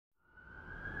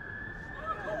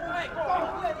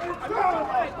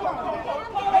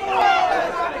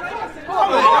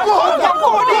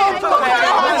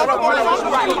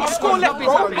score left,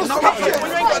 bro.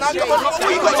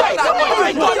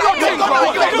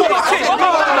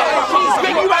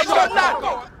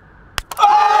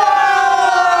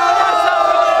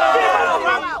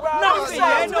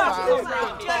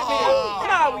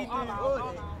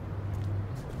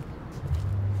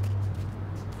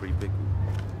 Pretty big.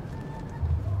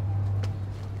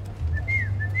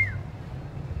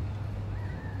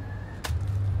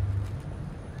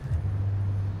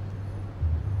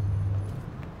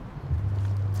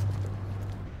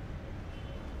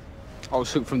 I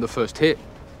was hooked from the first hit.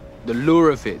 The lure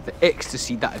of it, the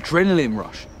ecstasy, that adrenaline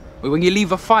rush. When you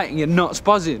leave a fight and your nuts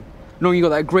buzzing, knowing you got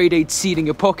that grade 8 seed in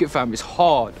your pocket, fam, it's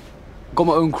hard. Got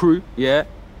my own crew, yeah?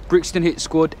 Brixton Hit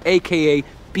Squad, aka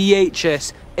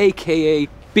B.H.S, aka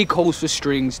Big Holes for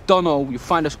Strings. Dunno, you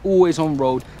find us always on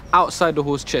road, outside the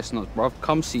horse chestnuts, bruv.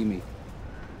 Come see me.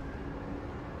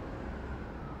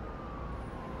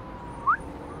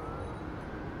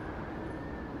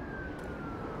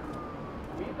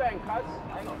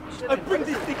 I bring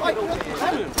this dick over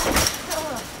here.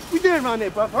 What you doing around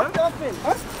here, bruv? Huh? Nothing.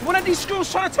 Huh? One of these screws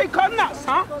trying to take our nuts,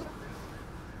 huh?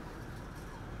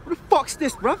 What the fuck's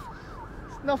this, bruv?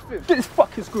 It's nothing. Get this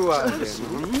fucking screw out of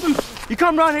here. You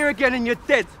come round here again and you're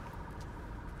dead.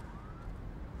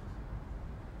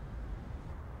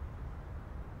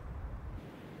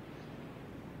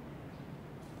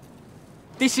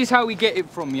 This is how we get it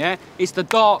from, yeah? It's the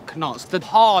dark nuts, the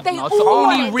hard nuts, the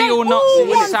only real nuts in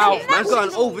the south. Man's got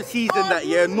an overseas in that,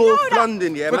 yeah? North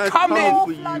London, yeah? We're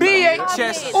coming,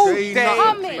 B.H.S all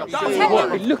day.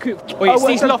 Look at, wait, it's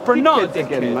these Loughborough nuts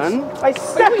again, man. Hey,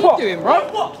 step up. What are you doing,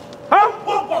 bro? Huh?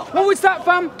 What was that,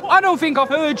 fam? I don't think I've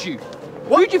heard you.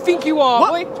 Who do you think you are,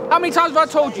 boy? How many times have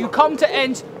I told you, come to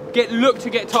end, get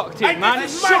tucked in, man?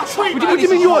 What do you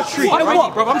mean you're a treat? I'm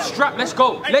ready, bro. I'm strapped. Let's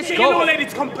go. Let's go. You know, lady,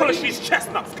 to come polish these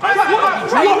chestnuts.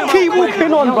 Keep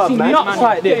walking on, bruv, man. Nuts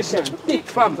like this. Dick,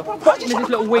 fam. The fuck is this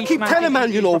little waste, Keep man? telling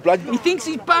man, you know, blood. He thinks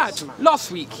he's bad. Last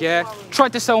week, yeah,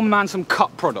 tried to sell man some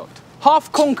cut product.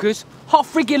 Half conkers,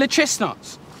 half regular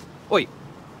chestnuts. Oi,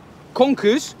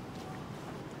 conkers,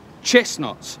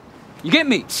 chestnuts. You get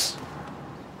me?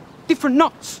 Different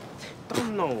nuts.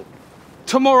 Don't know.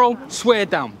 Tomorrow, swear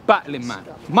down, battling man.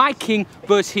 My king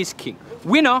versus his king.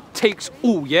 Winner takes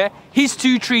all, yeah? His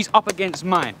 2 trees up against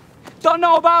mine. Don't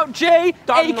know about Jay,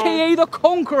 aka the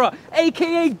Conqueror,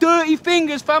 aka Dirty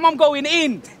Fingers, fam. I'm going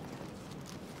in.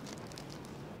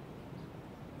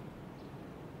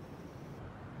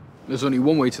 There's only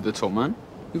one way to the top, man.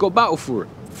 You got to battle for it.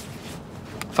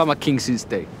 Found my king since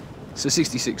day. It's a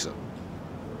 66er.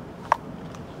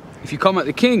 If you come at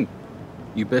the king,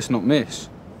 you best not miss.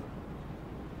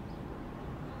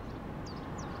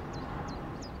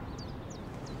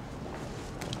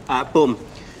 Boom.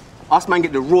 Us man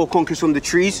get the raw conkers from the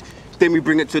trees, then we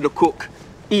bring it to the cook.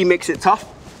 He makes it tough,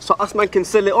 so us man can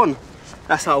sell it on.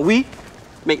 That's how we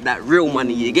make that real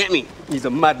money, you get me? He's a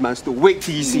madman still. Wait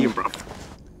till you see him, bruv.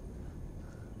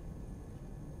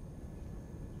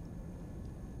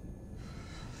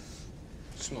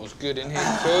 Smells good in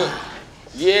here, cook.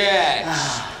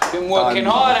 Yes. Been working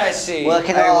hard, I see.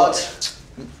 Working hard.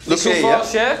 Look here,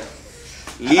 fast, yeah?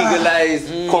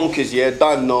 Legalised conkers, yeah?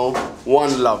 Done, no.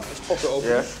 One love. Let's pop it open.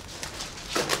 Yeah?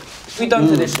 We done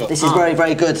to this lot. This is very,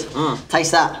 very good.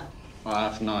 Taste that. Oh,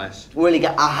 that's nice. Really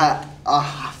good. I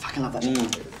fucking love that.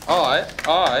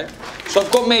 Alright. So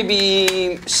I've got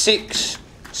maybe 6,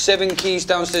 7 keys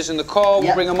downstairs in the car.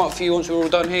 We'll bring them up for you once we're all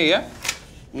done here, yeah?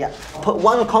 Yeah. Put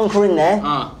 1 conker in there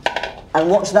and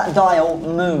watch that dial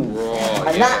move. Right,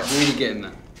 and that really getting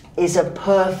that. is a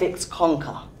perfect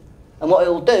conker. And what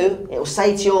it'll do, it'll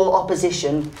say to your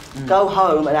opposition, go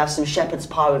home and have some shepherd's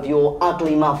pie with your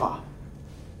ugly mother.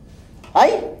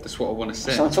 Hey? That's what I want to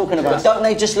say. That's what I'm talking about. Don't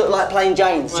they just look like plain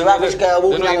Janes? Your average girl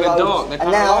walking down the road. Dark. They're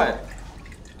and now, light.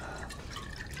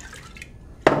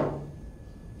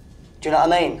 do you know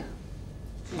what I mean?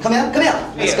 Come here.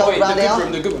 Let's go around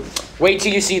here. The good room. Wait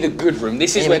till you see the good room.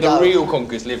 This is where the real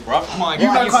conkers live, bruv. My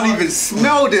God, You can't even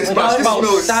smell this, bruv. This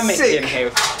smells salmon sick. in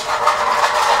here.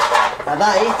 Now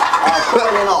they are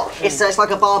boiling hot. It's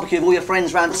like a barbecue with all your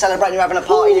friends round celebrating, you're having a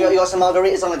party, you got some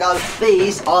margaritas on the go.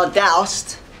 These are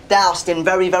doused in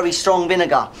very, very strong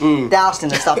vinegar. Doused in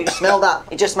the stuff. You smell that?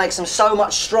 It just makes them so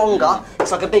much stronger.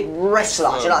 It's like a big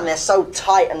wrestler, do you know, and they're so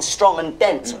tight and strong and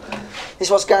dense. This is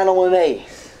what's going on with me.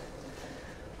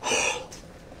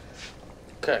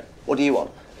 Okay. What do you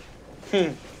want?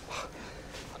 I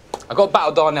got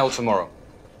Battle Darnell tomorrow.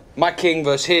 My king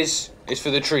versus his is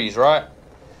for the trees, right?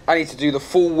 I need to do the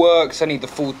full works, I need the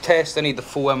full test, I need the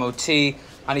full MOT.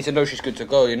 I need to know she's good to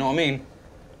go, you know what I mean?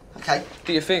 Okay.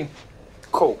 Do your thing.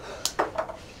 Cool.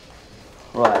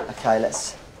 Right, okay,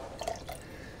 let's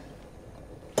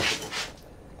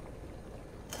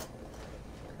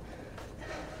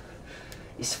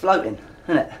It's floating,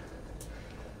 isn't it?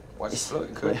 Why is it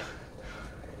floating, cool?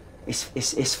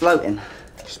 It's floating.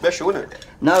 Special, isn't it?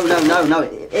 No.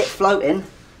 It floating.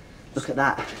 Look at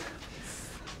that.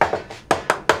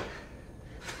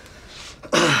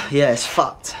 Yeah, it's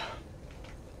fucked.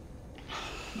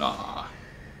 Nah.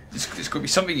 This could be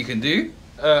something you can do.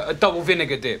 A double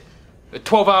vinegar dip. A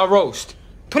 12-hour roast.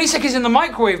 20 seconds in the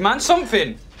microwave, man.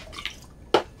 Something.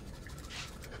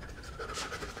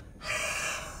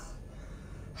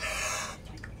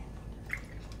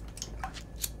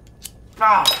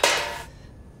 Ah.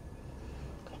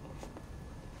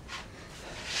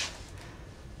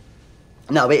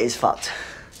 No, it is fucked.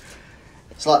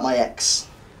 It's like my ex.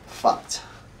 Fucked.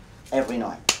 Every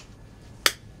night.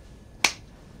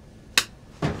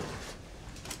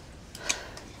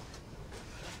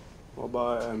 What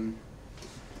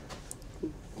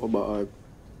about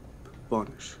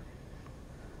varnish?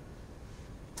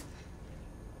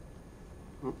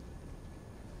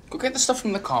 Go get the stuff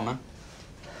from the car, man.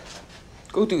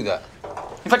 Go do that.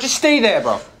 In fact, just stay there,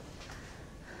 bro.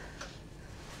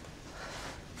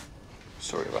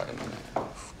 Sorry about it, man. Don't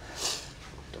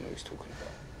know what he's talking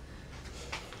about.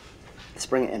 Let's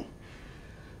bring it in.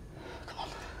 Come on.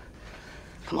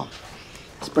 Come on.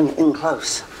 Let's bring it in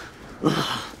close.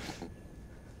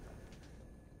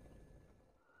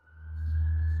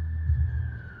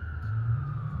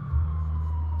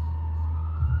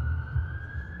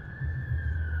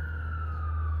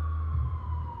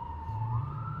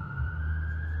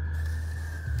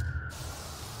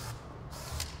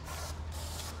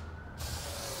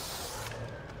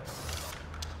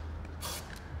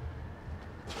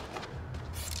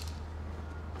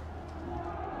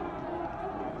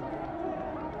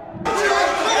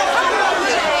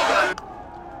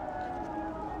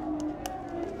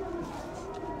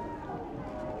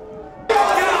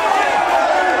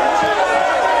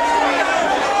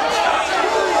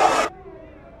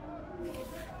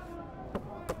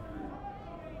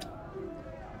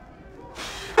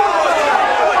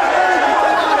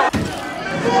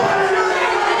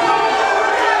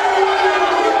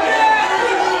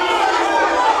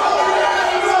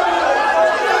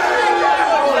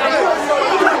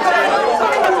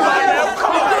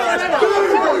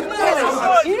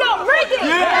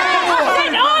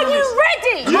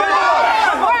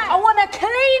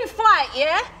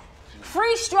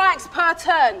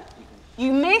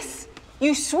 You miss,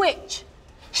 you switch.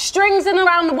 Strings in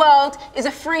around the world is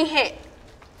a free hit.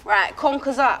 Right,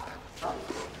 conquers up.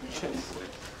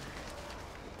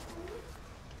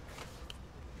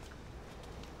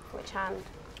 Which hand?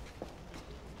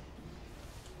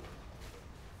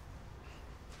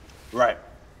 Right.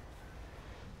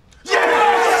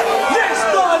 Yes,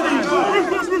 darling!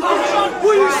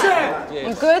 What you say?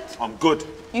 You good? I'm good.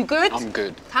 You good? I'm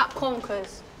good. Tap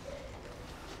conquers.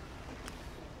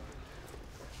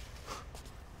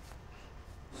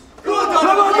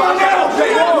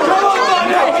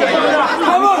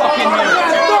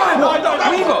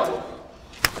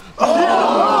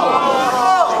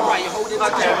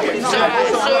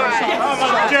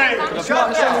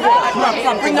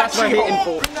 Bring that shit in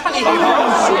for.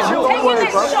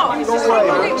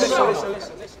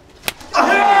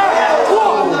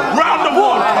 Round the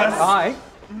wall. Hi.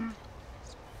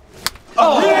 It's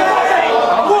all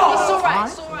right,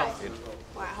 it's all right.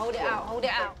 Right, hold it out, hold it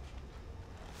out.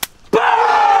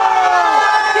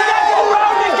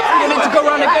 You need to go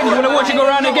round again. You want to watch it go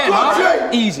round again, huh?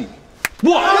 Easy.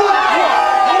 What?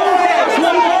 That's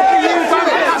one more for you, fam.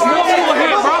 That's one more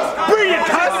here, bro. Brilliant,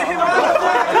 cuz.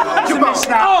 You missed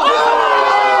now.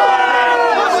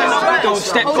 Don't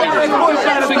step back.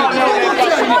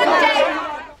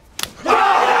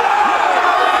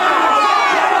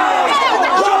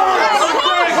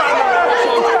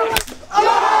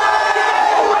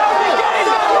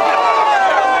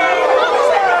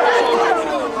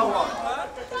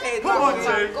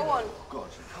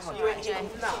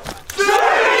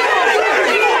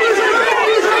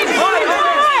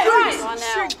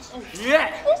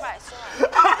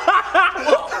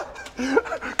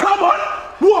 Come on.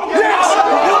 What? Yes.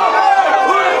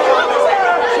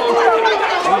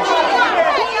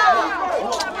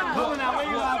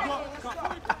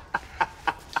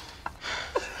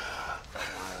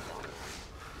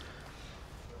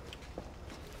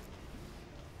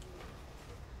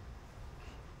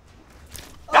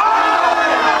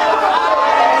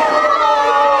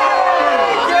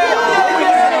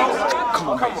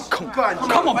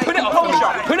 Come on, put it up for me.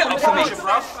 Put it up for me.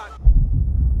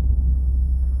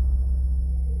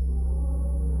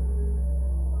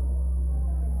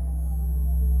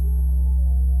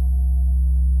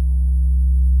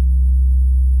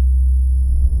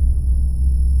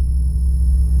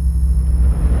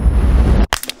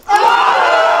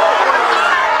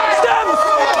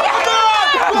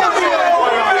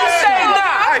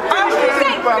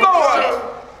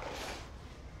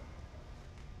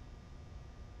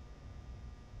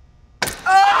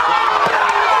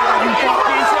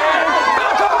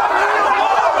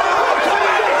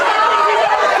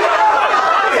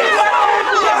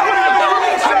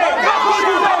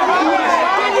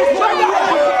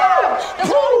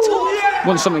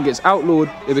 Once something gets outlawed,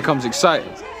 it becomes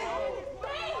exciting.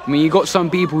 I mean, you got some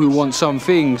people who want some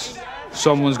things,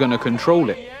 someone's gonna control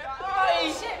it.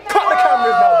 Cut the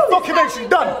cameras now. Documentary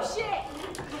done.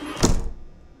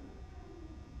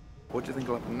 What do you think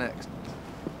will happen next?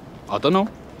 I don't know.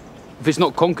 If it's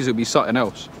not conkers, it'll be something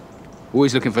else.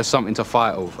 Always looking for something to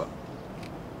fight over.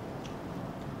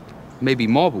 Maybe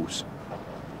marbles.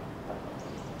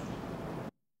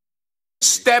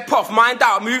 Step off, mind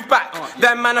out, move back.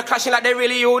 Them man are clashing like they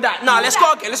really all that. Nah, let's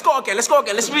go again, let's go again, let's go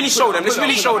again. Let's really show them,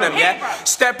 yeah?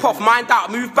 Step off, mind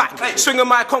out, move back. Swinging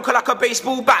my conker like a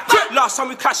baseball bat. Last time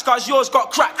we clashed, guys, yours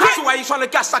got cracked. So why you trying to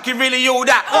gas like you really all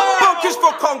that? Bunkers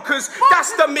for conkers,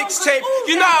 that's the mixtape.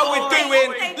 You know how we're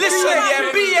doing. Listen,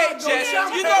 yeah, B.H.S.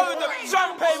 You know the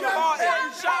champagne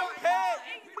party.